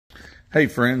Hey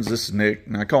friends, this is Nick,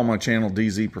 and I call my channel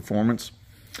DZ Performance.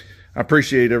 I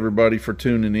appreciate everybody for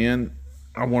tuning in.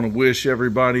 I want to wish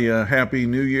everybody a happy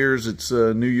New Year's. It's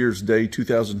New Year's Day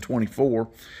 2024.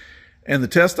 And the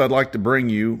test I'd like to bring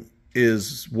you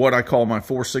is what I call my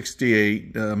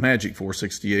 468, Magic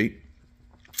 468.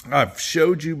 I've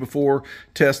showed you before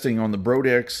testing on the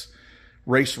Brodix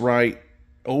Race Rite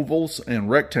ovals and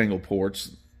rectangle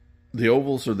ports. The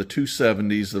ovals are the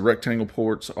 270s. The rectangle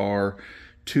ports are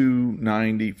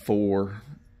 294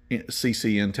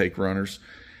 cc intake runners.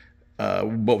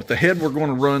 But with the head we're going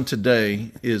to run today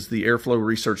is the Airflow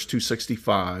Research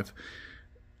 265.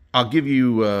 I'll give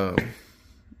you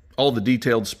all the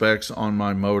detailed specs on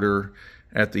my motor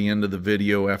at the end of the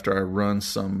video after I run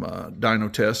some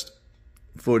dyno test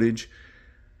footage.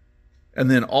 And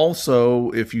then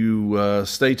also, if you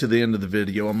stay to the end of the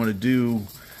video, I'm going to do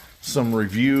some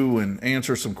review and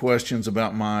answer some questions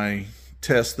about my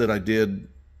test that I did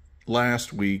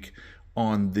last week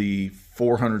on the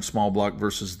 400 small block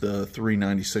versus the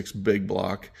 396 big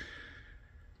block,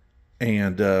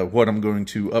 and what I'm going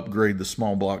to upgrade the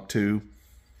small block to.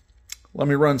 Let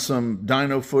me run some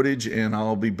dyno footage and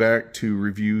I'll be back to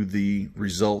review the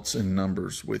results and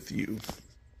numbers with you.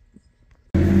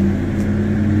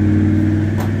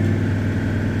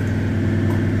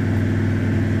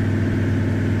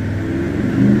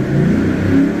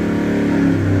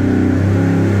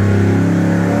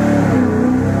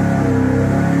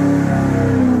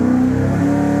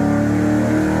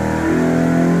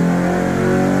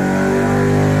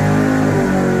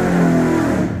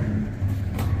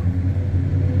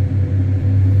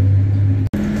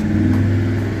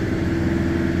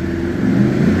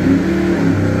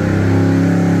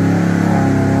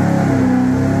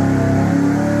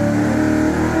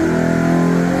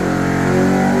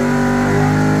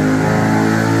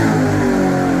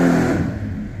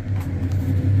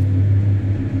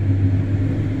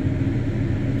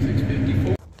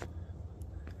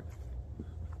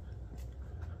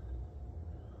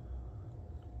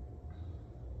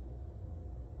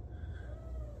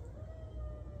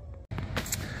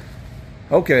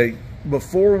 Okay,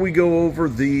 before we go over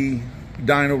the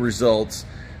dyno results,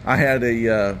 I had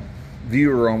a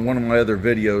viewer on one of my other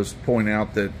videos point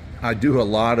out that I do a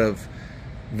lot of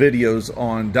videos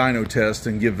on dyno tests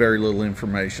and give very little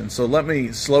information. So let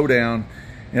me slow down,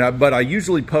 but I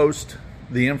usually post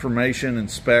the information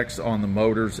and specs on the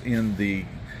motors in the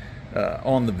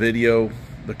on the video,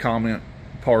 the comment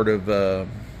part of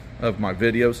my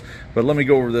videos. But let me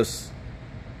go over this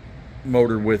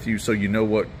motor with you so you know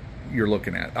what you're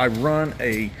looking at. I run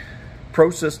a Pro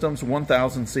Systems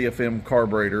 1000 CFM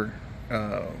carburetor,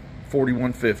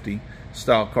 4150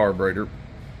 style carburetor.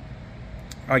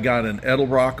 I got an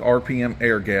Edelbrock RPM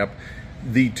air gap.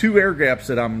 The two air gaps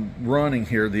that I'm running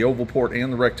here, the oval port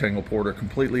and the rectangle port, are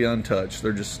completely untouched.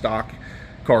 They're just stock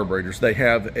carburetors. They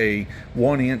have a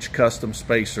 1-inch custom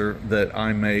spacer that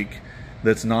I make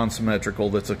that's non-symmetrical,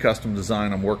 that's a custom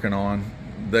design I'm working on.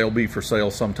 They'll be for sale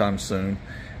sometime soon.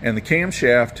 And the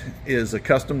camshaft is a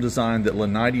custom design that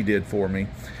Lanite did for me.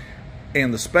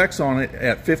 And the specs on it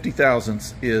at 50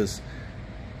 thousandths is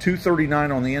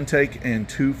 239 on the intake and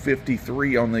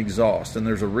 253 on the exhaust. And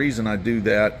there's a reason I do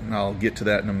that, and I'll get to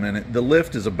that in a minute. The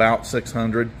lift is about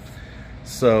 600,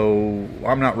 so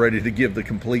I'm not ready to give the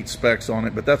complete specs on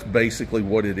it, but that's basically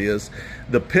what it is.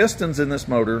 The pistons in this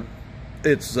motor,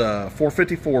 it's a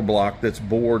 454 block that's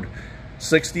bored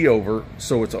 60 over,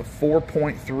 so it's a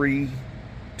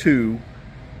 4.32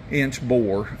 inch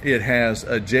bore. It has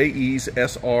a JE's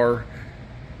SRP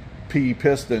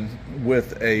piston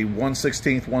with a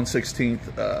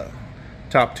 1/16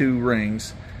 top two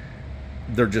rings.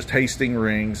 They're just Hastings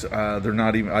rings. They're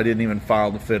not even, I didn't even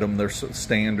file to fit them. They're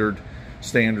standard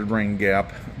ring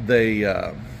gap.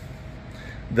 The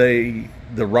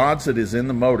rods that is in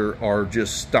the motor are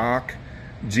just stock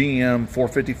GM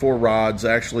 454 rods.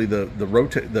 Actually,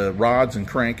 the rods and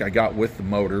crank I got with the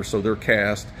motor, so they're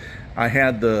cast. I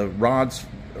had the rods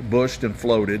bushed and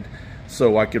floated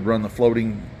so I could run the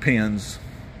floating pins.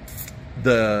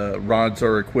 The rods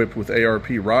are equipped with ARP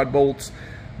rod bolts.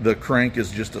 The crank is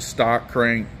just a stock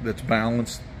crank that's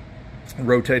balanced,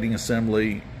 rotating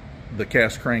assembly. The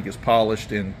cast crank is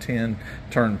polished in 10,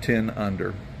 turn 10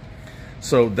 under.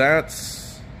 So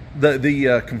that's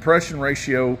the compression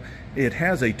ratio. It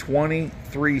has a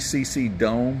 23 cc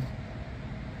dome,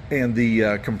 and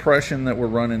the compression that we're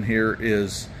running here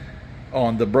is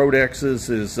on the Brodix's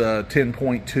is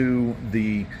 10.2.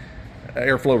 The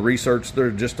Airflow Research,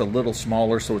 they're just a little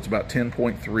smaller, so it's about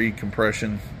 10.3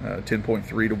 compression,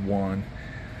 10.3 to 1.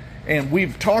 And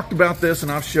we've talked about this,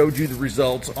 and I've showed you the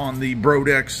results on the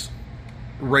Brodix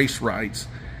Race Rites.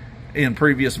 in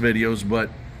previous videos, but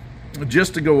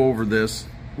just to go over this,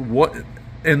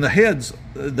 and the heads,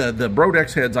 the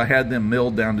Brodix heads, I had them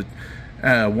milled down to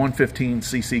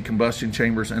 115cc combustion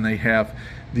chambers, and they have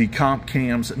the Comp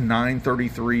Cams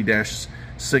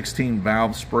 933-16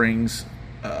 valve springs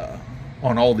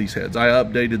on all these heads. I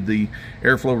updated the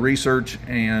airflow research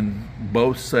and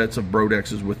both sets of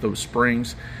Brodixes with those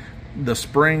springs. The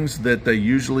springs that they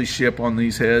usually ship on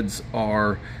these heads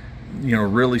are, you know,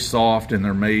 really soft, and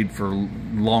they're made for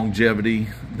longevity.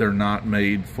 They're not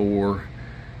made for,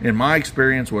 in my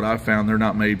experience, what I've found, they're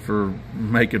not made for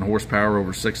making horsepower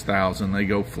over 6,000. They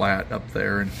go flat up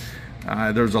there, and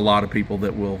there's a lot of people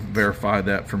that will verify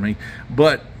that for me.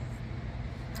 But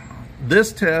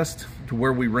this test, to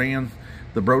where we ran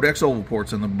the Brodix oval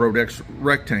ports and the Brodix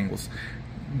rectangles,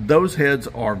 those heads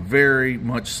are very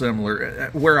much similar.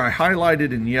 Where I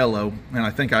highlighted in yellow, and I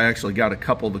think I actually got a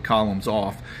couple of the columns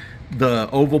off, the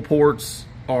oval ports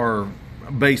are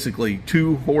basically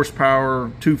 2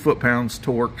 horsepower, 2 foot-pounds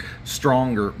torque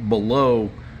stronger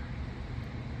below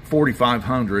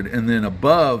 4,500, and then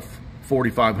above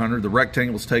 4,500, the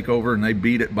rectangles take over and they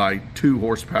beat it by 2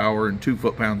 horsepower and 2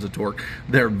 foot-pounds of torque.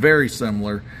 They're very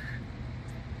similar.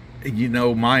 You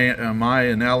know, my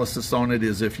analysis on it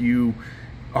is, if you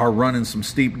are running some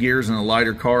steep gears in a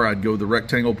lighter car, I'd go the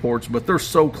rectangle ports, but they're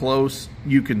so close,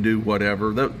 you can do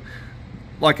whatever.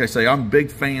 Like I say, I'm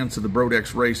big fans of the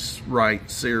Brodix Race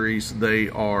Rite series. They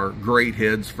are great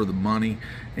heads for the money,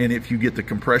 and if you get the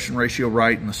compression ratio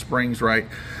right and the springs right,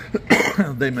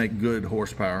 they make good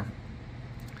horsepower.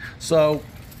 So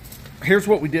here's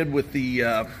what we did with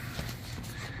the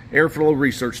Airflow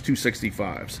Research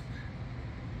 265s.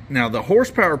 Now, the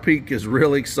horsepower peak is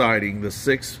really exciting, the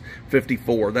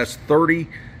 654. That's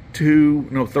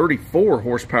 34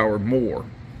 horsepower more.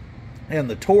 And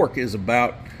the torque is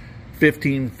about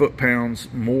 15 foot-pounds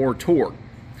more torque.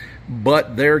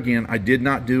 But there again, I did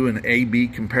not do an A-B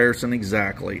comparison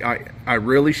exactly. I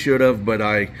really should have, but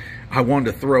I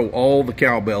wanted to throw all the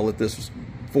cowbell at this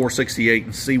 468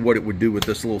 and see what it would do with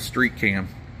this little street cam.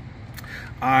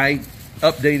 I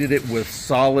updated it with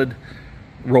solid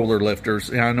roller lifters,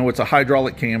 and I know it's a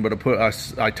hydraulic cam, but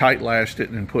I tight lashed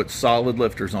it and put solid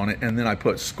lifters on it, and then I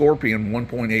put Scorpion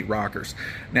 1.8 rockers.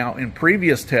 Now, in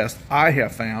previous tests, I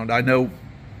have found, I know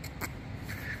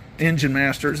Engine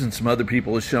Masters and some other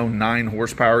people have shown 9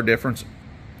 horsepower difference.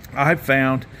 I've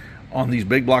found on these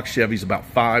big block Chevys about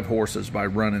 5 horses by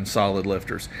running solid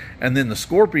lifters. And then the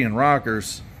Scorpion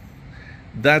rockers,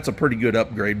 that's a pretty good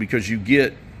upgrade, because you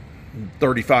get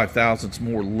 35 thousandths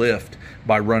more lift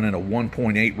by running a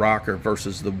 1.8 rocker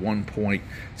versus the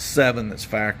 1.7 that's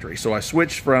factory. So I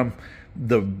switched from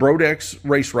the Brodix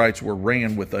Race Rites were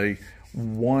ran with a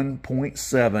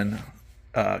 1.7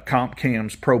 Comp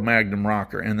Cams Pro Magnum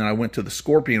rocker, and then I went to the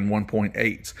Scorpion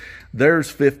 1.8s.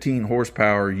 There's 15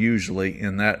 horsepower usually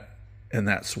in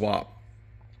that swap.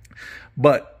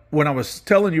 But when I was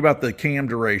telling you about the cam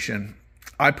duration,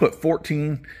 I put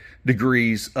 14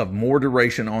 degrees of more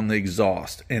duration on the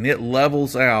exhaust, and it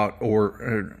levels out,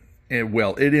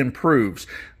 well, it improves.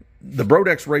 The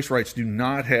Brodix Race Rites do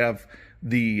not have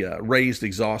the raised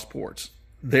exhaust ports.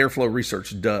 The Airflow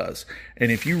Research does.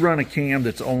 And if you run a cam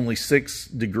that's only 6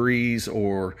 degrees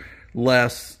or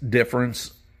less difference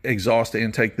exhaust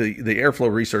intake, the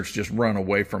Airflow Research just run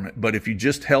away from it. But if you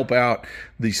just help out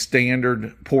the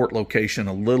standard port location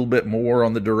a little bit more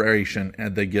on the duration,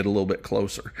 and they get a little bit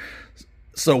closer.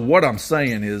 So what I'm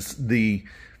saying is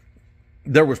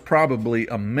there was probably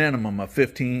a minimum of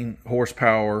 15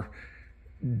 horsepower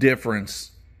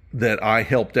difference that I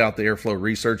helped out the Airflow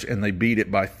Research, and they beat it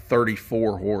by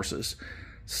 34 horses.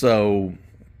 So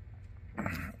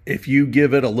if you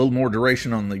give it a little more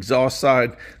duration on the exhaust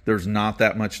side, there's not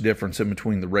that much difference in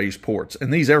between the raised ports.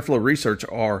 And these Airflow Research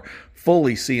are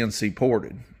fully CNC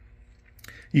ported.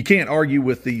 You can't argue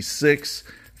with the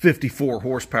 654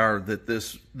 horsepower that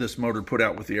this motor put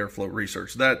out with the Airflow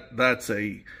Research. That's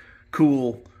a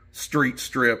cool street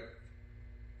strip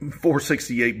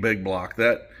 468 big block.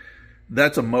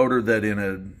 That's a motor that in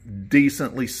a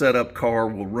decently set up car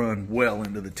will run well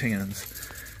into the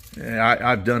 10s.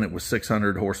 I've done it with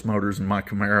 600 horse motors in my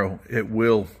Camaro. It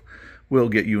will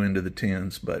get you into the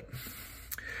 10s. But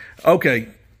okay,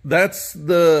 that's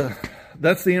the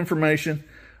information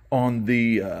on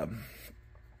the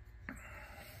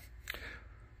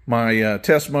my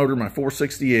test motor, my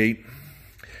 468.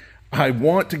 I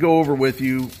want to go over with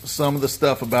you some of the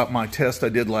stuff about my test I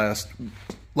did last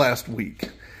week.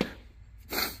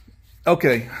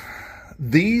 Okay,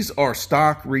 these are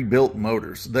stock rebuilt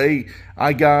motors.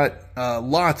 I got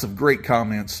lots of great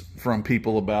comments from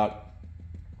people about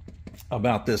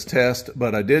about this test,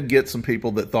 but I did get some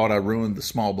people that thought I ruined the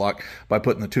small block by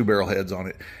putting the 2-barrel heads on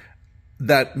it.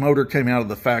 That motor came out of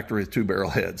the factory with 2-barrel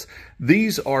heads.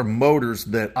 These are motors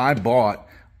that I bought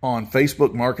on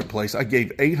Facebook Marketplace. I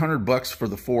gave $800 for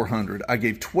the 400. I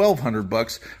gave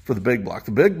 $1,200 for the big block.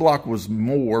 The big block was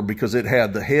more because it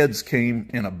had the heads came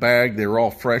in a bag. They were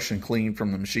all fresh and clean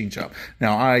from the machine shop.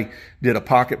 Now I did a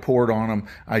pocket port on them.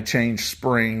 I changed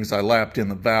springs. I lapped in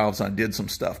the valves. I did some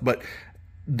stuff. But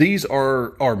these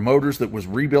are motors that was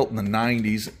rebuilt in the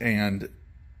 90s, and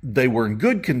they were in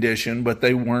good condition, but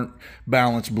they weren't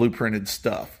balanced, blueprinted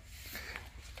stuff.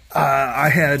 I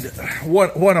had,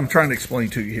 what I'm trying to explain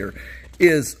to you here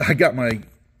is I got my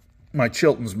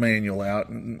Chilton's manual out,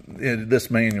 and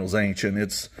this manual's ancient.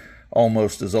 It's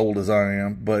almost as old as I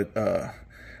am, but a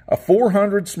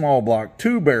 400 small block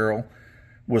 2-barrel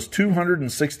was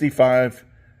 265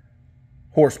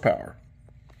 horsepower.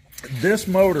 This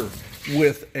motor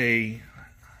with a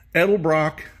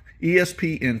Edelbrock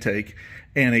ESP intake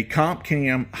and a comp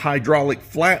cam hydraulic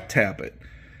flat tappet,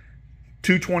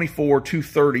 224,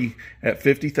 230 at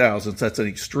 50 thousandths. That's an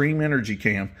extreme energy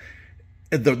cam.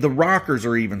 The rockers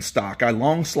are even stock. I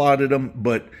long slotted them,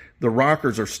 but the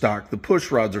rockers are stock. The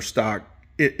push rods are stock.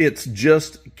 It's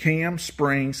just cam,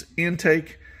 springs,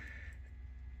 intake,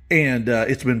 and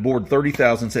it's been bored 30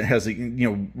 thousandths. It has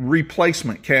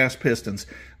replacement cast pistons.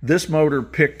 This motor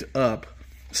picked up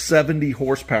 70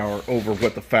 horsepower over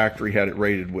what the factory had it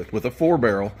rated with a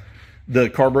 4-barrel.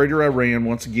 The carburetor I ran,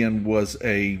 once again, was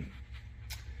a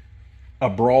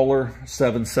Brawler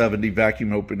 770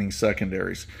 vacuum opening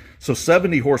secondaries. So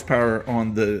 70 horsepower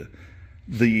on the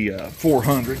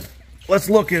 400. Let's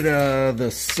look at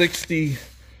the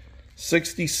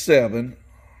 67,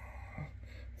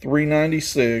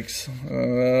 396,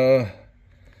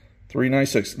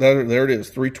 396. There it is,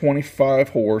 325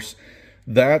 horse.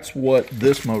 That's what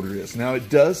this motor is. Now it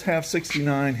does have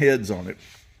 69 heads on it.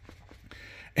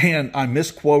 And I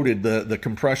misquoted the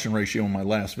compression ratio in my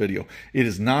last video. It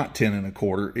is not 10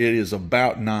 1/4. It is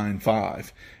about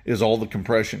 9.5 is all the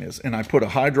compression is. And I put a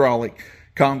hydraulic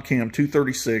comp cam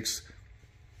 236,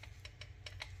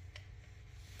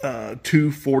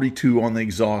 242 on the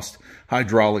exhaust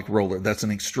hydraulic roller. That's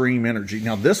an extreme energy.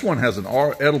 Now this one has an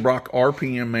Edelbrock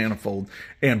RPM manifold,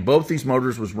 and both these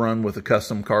motors was run with a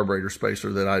custom carburetor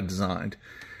spacer that I designed,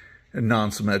 a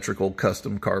non-symmetrical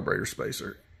custom carburetor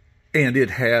spacer. And it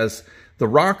has, the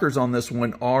rockers on this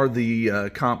one are the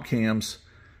comp cam's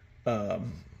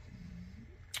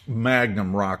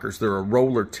Magnum rockers. They're a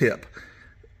roller tip.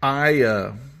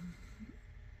 I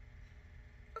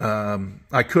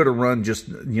could have run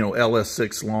just,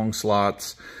 LS6 long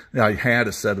slots. I had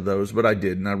a set of those, but I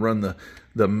didn't. I run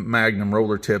the Magnum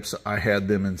roller tips. I had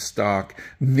them in stock.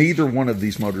 Neither one of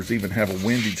these motors even have a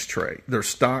windage tray. They're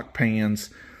stock pans,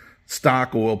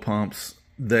 stock oil pumps.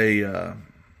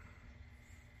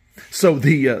 So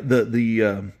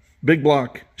the big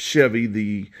block Chevy,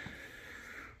 the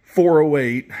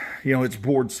 408, it's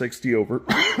bored 60 over.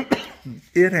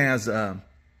 It has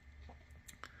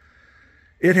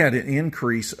it had an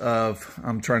increase of,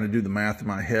 I'm trying to do the math in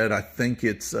my head, I think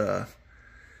it's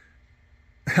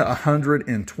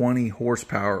 120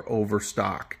 horsepower over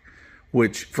stock,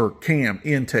 which for cam,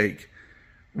 intake,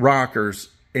 rockers,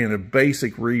 and a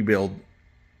basic rebuild,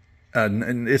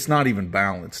 and it's not even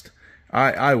balanced.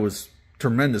 I was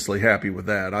tremendously happy with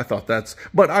that. I thought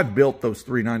but I've built those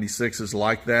 396s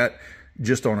like that,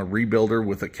 just on a rebuilder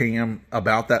with a cam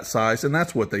about that size, and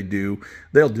that's what they do.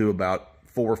 They'll do about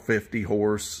 450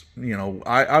 horse.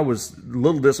 I was a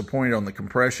little disappointed on the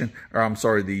compression, or I'm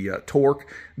sorry, the torque.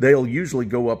 They'll usually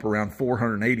go up around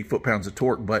 480 foot-pounds of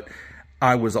torque, but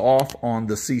I was off on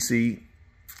the cc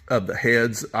of the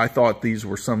heads. I thought these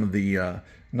were some of the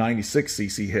 96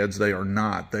 cc heads. They are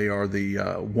not. They are the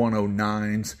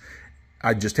 109s.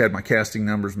 I just had my casting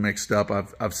numbers mixed up.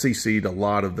 I've cc'd a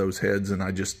lot of those heads, and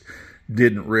I just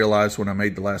didn't realize when I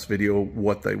made the last video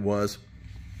what they was.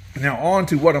 Now on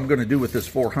to what I'm going to do with this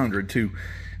 400 to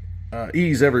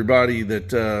ease everybody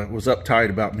that was uptight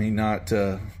about me not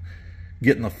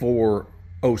getting the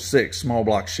 406 small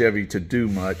block Chevy to do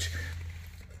much.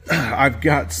 I've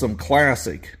got some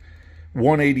classic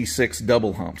 186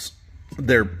 double humps.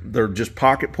 They're just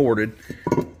pocket ported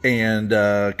and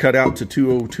cut out to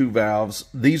 202 valves.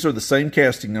 These are the same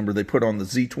casting number they put on the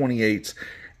Z28s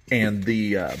and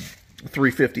the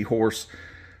 350 horse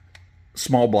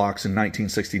small blocks in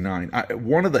 1969.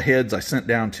 One of the heads I sent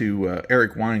down to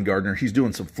Eric Weingardner. He's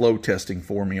doing some flow testing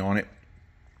for me on it.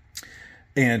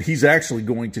 And he's actually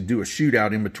going to do a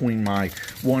shootout in between my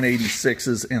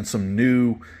 186s and some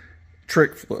new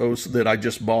trick flows that I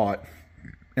just bought.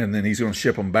 and then he's going to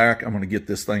ship them back. I'm going to get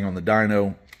this thing on the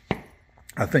dyno.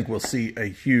 I think we'll see a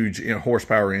huge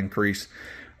horsepower increase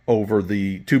over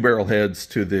the 2-barrel heads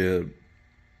to the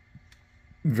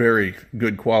very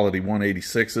good quality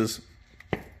 186s,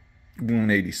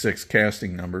 186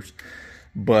 casting numbers.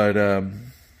 But,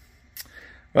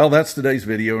 well, that's today's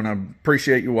video, and I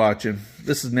appreciate you watching.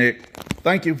 This is Nick.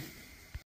 Thank you.